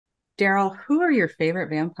Darryl, who are your favorite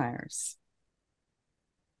vampires?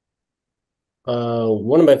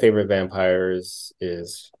 One of my favorite vampires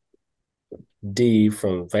is D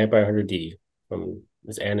from Vampire Hunter D from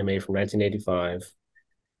this anime from 1985.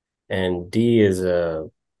 And D is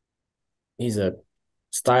he's a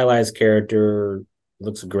stylized character,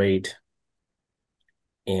 looks great,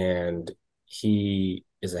 and he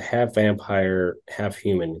is a half vampire, half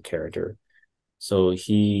human character. So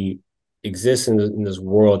he exists in this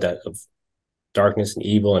world that of darkness and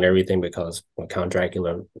evil and everything because Count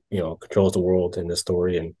Dracula, controls the world in this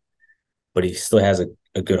story, and but he still has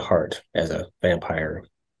a good heart as a vampire,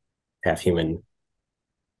 half human,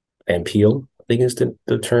 and peel, I think is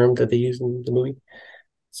the term that they use in the movie.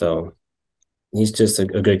 So he's just a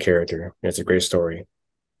good character. It's a great story,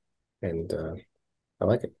 and I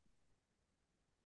like it.